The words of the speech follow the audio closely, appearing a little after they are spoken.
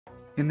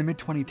In the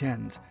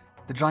mid-2010s,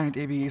 the giant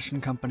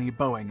aviation company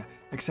Boeing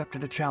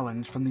accepted a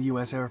challenge from the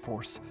U.S. Air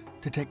Force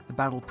to take the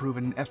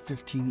battle-proven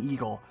F-15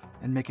 Eagle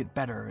and make it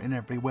better in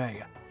every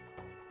way.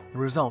 The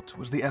result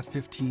was the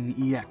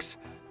F-15EX,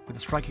 with a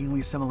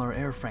strikingly similar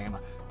airframe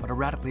but a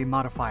radically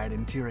modified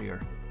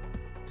interior.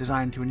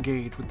 Designed to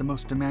engage with the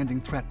most demanding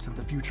threats of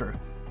the future,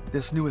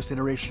 this newest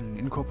iteration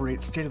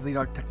incorporates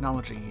state-of-the-art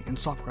technology in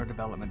software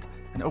development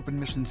and open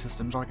mission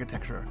systems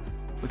architecture,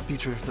 with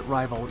features that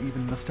rival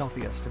even the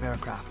stealthiest of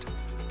aircraft.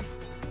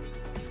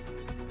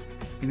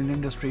 In an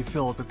industry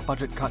filled with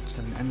budget cuts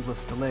and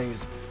endless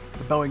delays,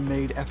 the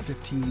Boeing-made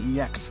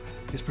F-15EX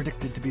is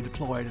predicted to be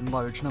deployed in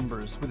large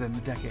numbers within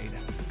the decade.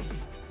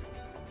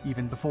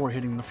 Even before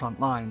hitting the front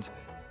lines,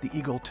 the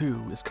Eagle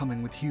II is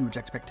coming with huge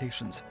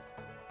expectations.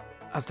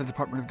 As the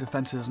Department of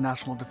Defense's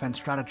National Defense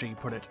Strategy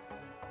put it,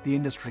 the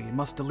industry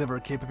must deliver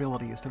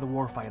capabilities to the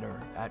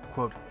warfighter at,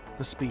 quote,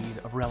 the speed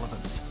of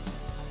relevance.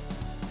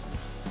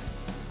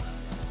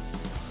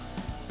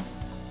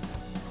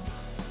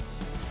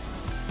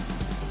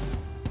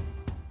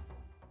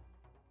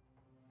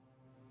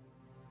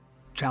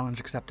 Challenge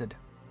accepted.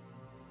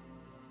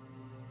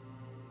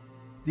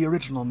 The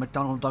original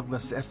McDonnell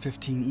Douglas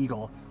F-15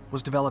 Eagle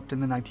was developed in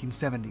the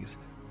 1970s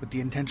with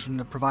the intention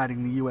of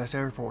providing the U.S.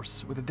 Air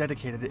Force with a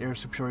dedicated air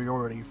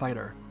superiority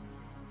fighter.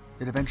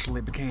 It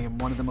eventually became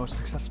one of the most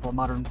successful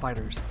modern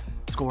fighters,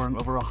 scoring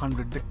over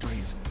 100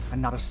 victories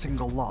and not a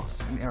single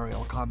loss in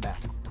aerial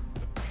combat.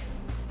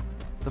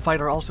 The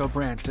fighter also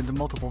branched into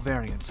multiple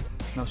variants,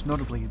 most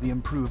notably the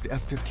improved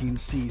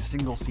F-15C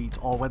single-seat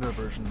all-weather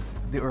version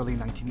of the early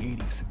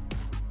 1980s.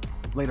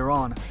 Later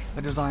on,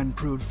 the design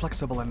proved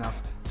flexible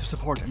enough to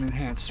support an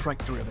enhanced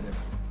strike derivative,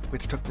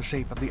 which took the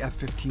shape of the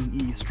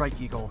F-15E Strike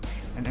Eagle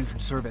and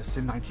entered service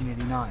in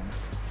 1989.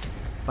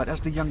 But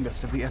as the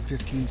youngest of the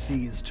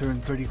F-15Cs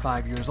turned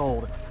 35 years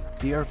old,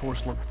 the Air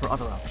Force looked for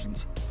other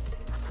options.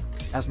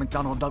 As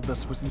McDonnell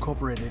Douglas was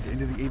incorporated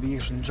into the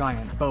aviation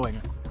giant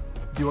Boeing,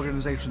 the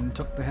organization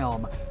took the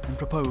helm and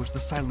proposed the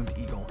Silent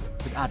Eagle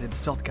with added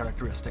stealth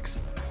characteristics,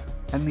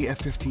 and the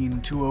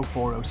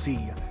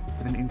F-15-2040C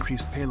with an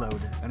increased payload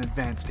and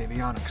advanced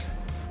avionics.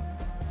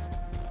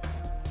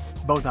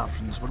 Both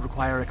options would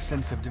require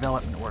extensive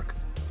development work,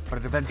 but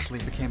it eventually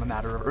became a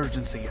matter of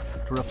urgency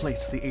to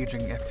replace the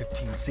aging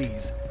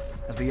F-15Cs,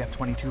 as the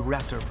F-22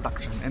 Raptor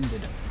production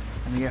ended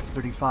and the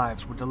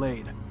F-35s were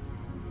delayed.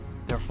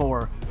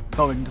 Therefore,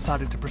 Boeing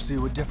decided to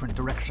pursue a different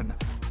direction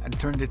and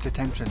turned its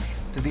attention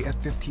to the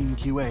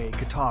F-15QA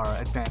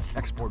Qatar Advanced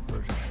Export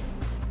version.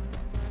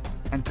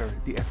 Enter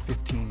the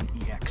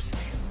F-15EX.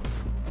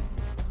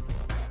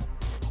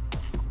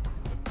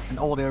 An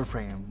old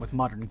airframe with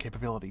modern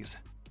capabilities.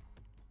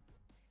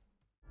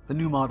 The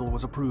new model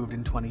was approved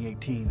in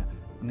 2018,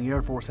 when the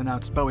Air Force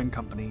announced Boeing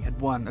Company had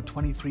won a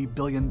 $23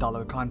 billion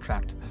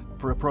contract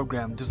for a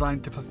program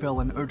designed to fulfill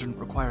an urgent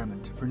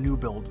requirement for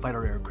new-build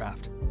fighter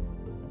aircraft.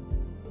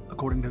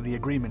 According to the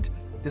agreement,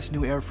 this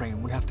new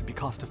airframe would have to be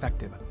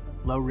cost-effective,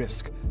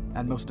 low-risk,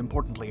 and most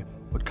importantly,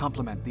 would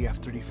complement the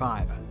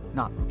F-35,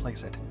 not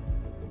replace it.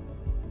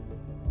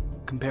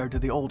 Compared to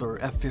the older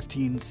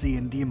F-15C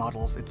and D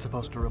models it's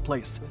supposed to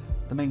replace,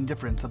 the main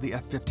difference of the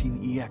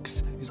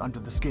F-15EX is under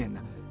the skin,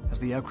 as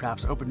the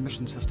aircraft's open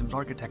mission systems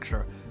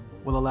architecture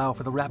will allow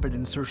for the rapid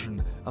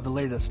insertion of the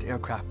latest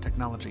aircraft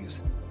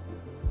technologies.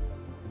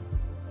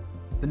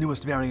 The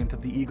newest variant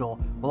of the Eagle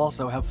will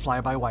also have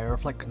fly-by-wire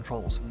flight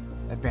controls,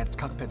 advanced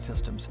cockpit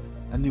systems,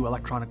 a new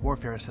electronic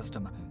warfare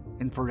system,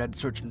 infrared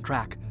search and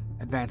track,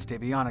 advanced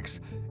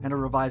avionics, and a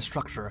revised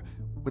structure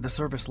with a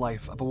service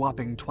life of a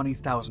whopping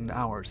 20,000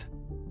 hours.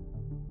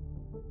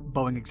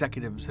 Boeing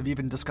executives have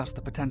even discussed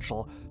the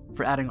potential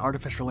for adding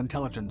artificial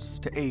intelligence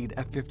to aid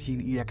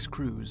F-15EX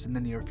crews in the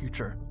near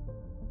future.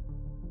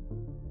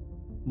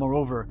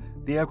 Moreover,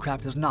 the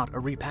aircraft is not a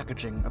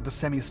repackaging of the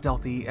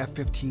semi-stealthy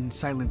F-15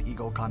 Silent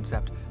Eagle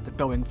concept that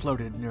Boeing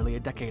floated nearly a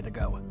decade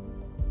ago.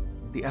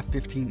 The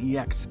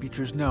F-15EX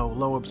features no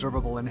low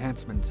observable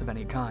enhancements of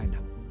any kind.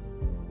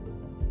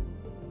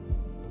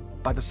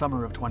 By the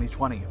summer of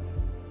 2020,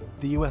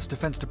 the U.S.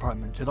 Defense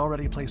Department had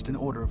already placed an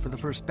order for the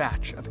first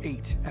batch of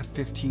 8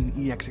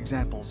 F-15EX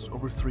examples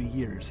over 3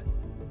 years.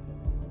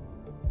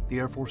 The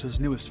Air Force's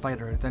newest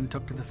fighter then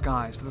took to the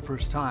skies for the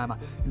first time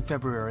in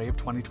February of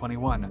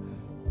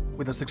 2021,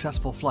 with a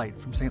successful flight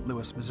from St.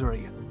 Louis,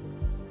 Missouri.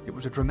 It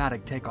was a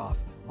dramatic takeoff,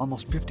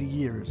 almost 50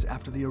 years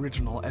after the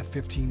original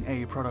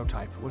F-15A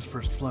prototype was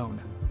first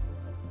flown.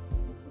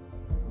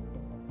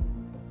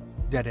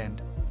 Dead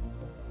end.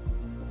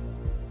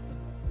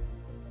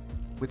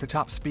 With a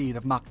top speed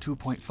of Mach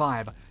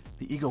 2.5,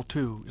 the Eagle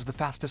II is the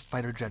fastest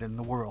fighter jet in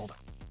the world.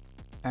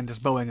 And as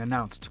Boeing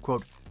announced,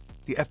 quote,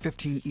 the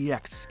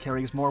F-15EX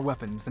carries more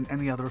weapons than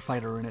any other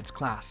fighter in its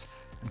class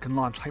and can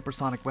launch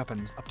hypersonic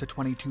weapons up to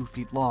 22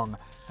 feet long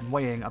and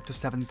weighing up to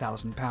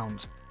 7,000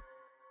 pounds.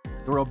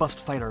 The robust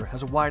fighter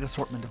has a wide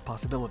assortment of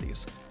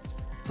possibilities,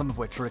 some of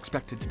which are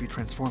expected to be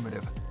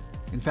transformative.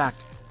 In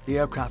fact, the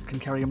aircraft can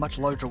carry much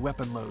larger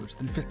weapon loads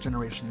than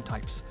fifth-generation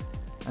types,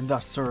 and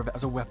thus serve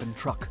as a weapon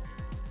truck.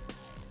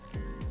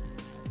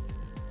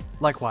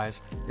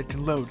 Likewise, it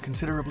can load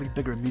considerably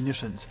bigger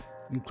munitions,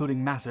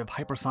 including massive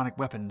hypersonic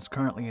weapons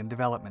currently in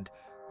development,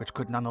 which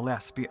could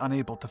nonetheless be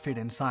unable to fit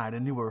inside a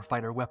newer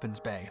fighter weapons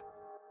bay.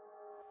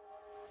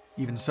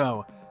 Even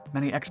so,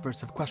 many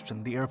experts have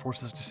questioned the Air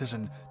Force's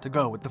decision to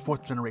go with the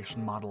 4th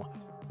generation model,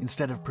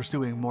 instead of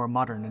pursuing more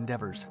modern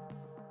endeavors.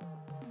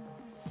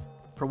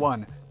 For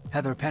one,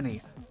 Heather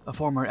Penny, a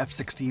former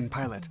F-16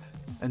 pilot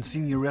and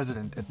senior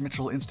resident at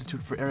Mitchell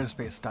Institute for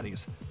Aerospace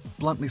Studies,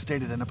 bluntly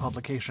stated in a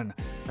publication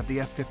that the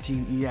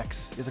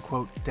F-15EX is a,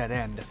 quote, dead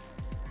end.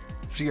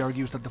 She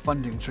argues that the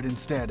funding should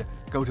instead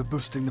go to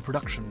boosting the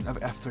production of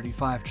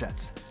F-35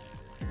 jets.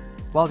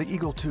 While the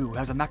Eagle II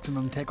has a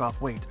maximum takeoff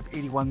weight of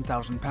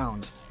 81,000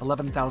 pounds,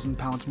 11,000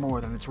 pounds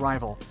more than its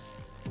rival,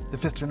 the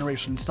 5th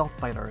generation stealth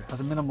fighter has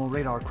a minimal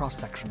radar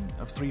cross-section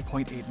of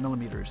 3.8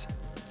 millimeters.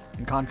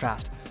 In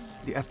contrast,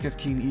 the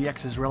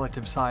F-15EX's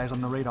relative size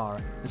on the radar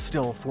is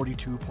still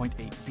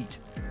 42.8 feet.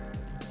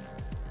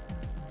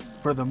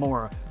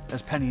 Furthermore,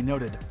 as Penny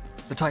noted,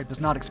 the type is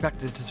not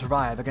expected to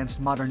survive against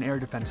modern air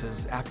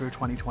defenses after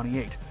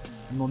 2028,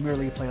 and will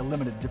merely play a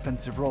limited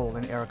defensive role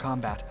in air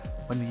combat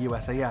when the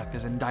USAF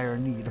is in dire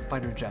need of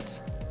fighter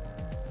jets.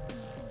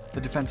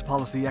 The defense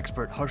policy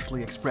expert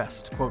harshly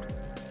expressed, quote,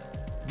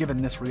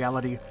 "Given this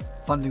reality,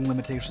 funding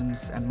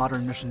limitations, and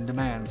modern mission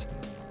demands,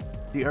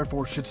 the Air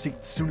Force should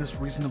seek the soonest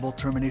reasonable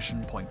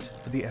termination point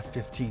for the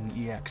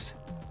F-15EX."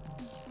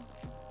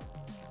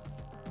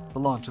 The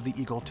launch of the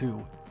Eagle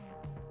II.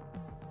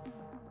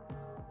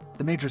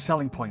 The major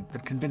selling point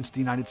that convinced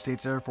the United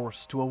States Air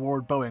Force to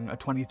award Boeing a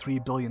 $23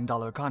 billion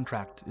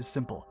contract is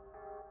simple: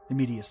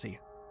 immediacy.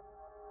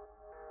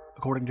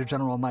 According to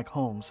General Mike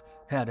Holmes,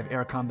 head of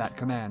Air Combat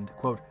Command,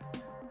 quote,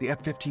 "The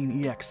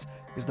F-15EX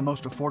is the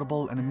most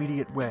affordable and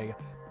immediate way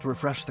to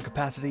refresh the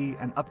capacity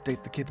and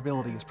update the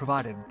capabilities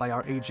provided by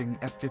our aging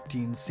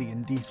F-15C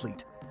and D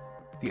fleet.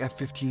 The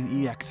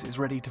F-15EX is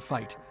ready to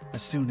fight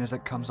as soon as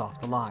it comes off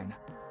the line."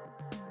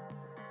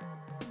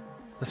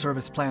 The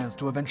service plans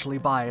to eventually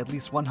buy at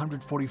least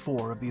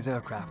 144 of these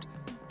aircraft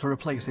to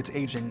replace its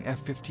aging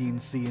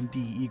F-15C and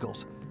D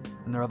Eagles,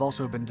 and there have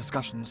also been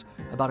discussions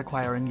about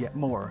acquiring yet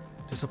more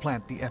to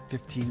supplant the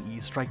F-15E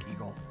Strike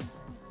Eagle.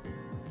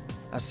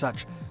 As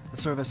such, the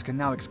service can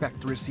now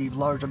expect to receive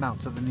large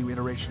amounts of the new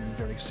iteration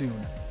very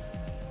soon.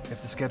 If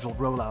the scheduled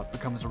rollout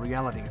becomes a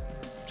reality,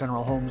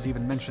 General Holmes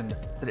even mentioned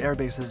that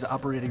airbases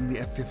operating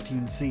the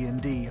F-15C and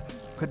D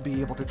could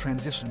be able to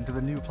transition to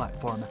the new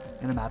platform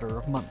in a matter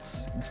of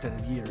months instead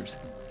of years.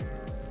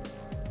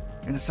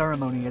 In a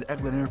ceremony at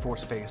Eglin Air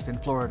Force Base in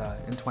Florida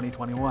in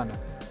 2021,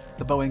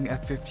 the Boeing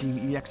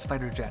F-15EX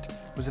fighter jet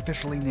was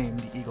officially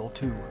named Eagle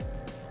II.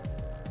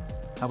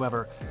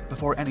 However,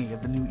 before any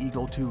of the new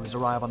Eagle IIs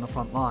arrive on the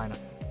front line,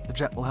 the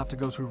jet will have to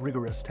go through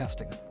rigorous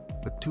testing,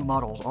 with 2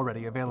 models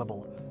already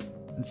available,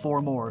 and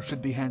 4 more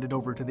should be handed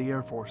over to the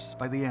Air Force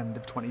by the end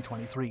of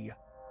 2023.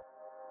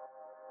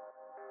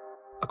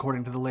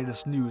 According to the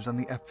latest news on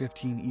the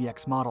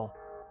F-15EX model,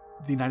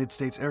 the United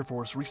States Air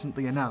Force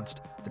recently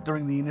announced that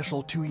during the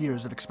initial 2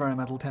 years of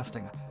experimental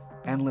testing,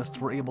 analysts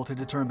were able to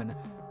determine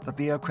that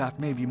the aircraft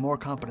may be more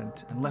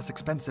competent and less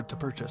expensive to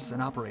purchase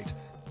and operate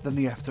than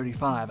the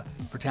F-35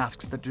 for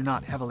tasks that do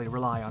not heavily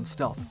rely on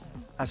stealth,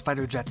 as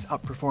fighter jets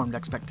outperformed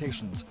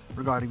expectations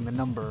regarding the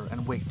number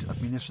and weight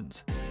of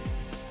munitions.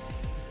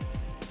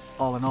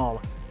 All in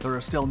all, there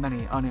are still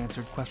many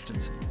unanswered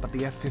questions, but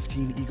the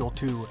F-15 Eagle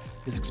II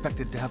is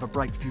expected to have a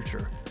bright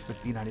future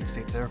with the United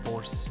States Air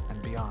Force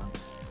and beyond.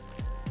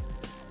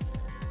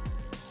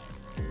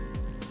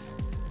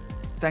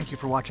 Thank you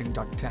for watching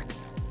Dark Tech.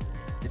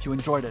 If you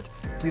enjoyed it,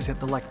 please hit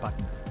the like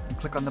button and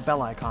click on the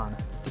bell icon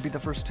to be the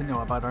first to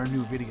know about our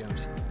new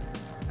videos.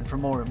 And for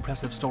more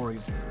impressive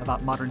stories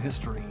about modern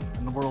history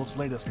and the world's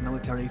latest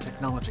military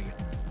technology,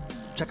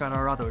 check out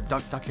our other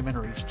Dark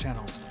Documentaries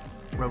channels,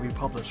 where we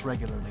publish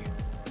regularly.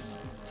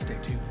 Stay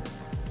tuned.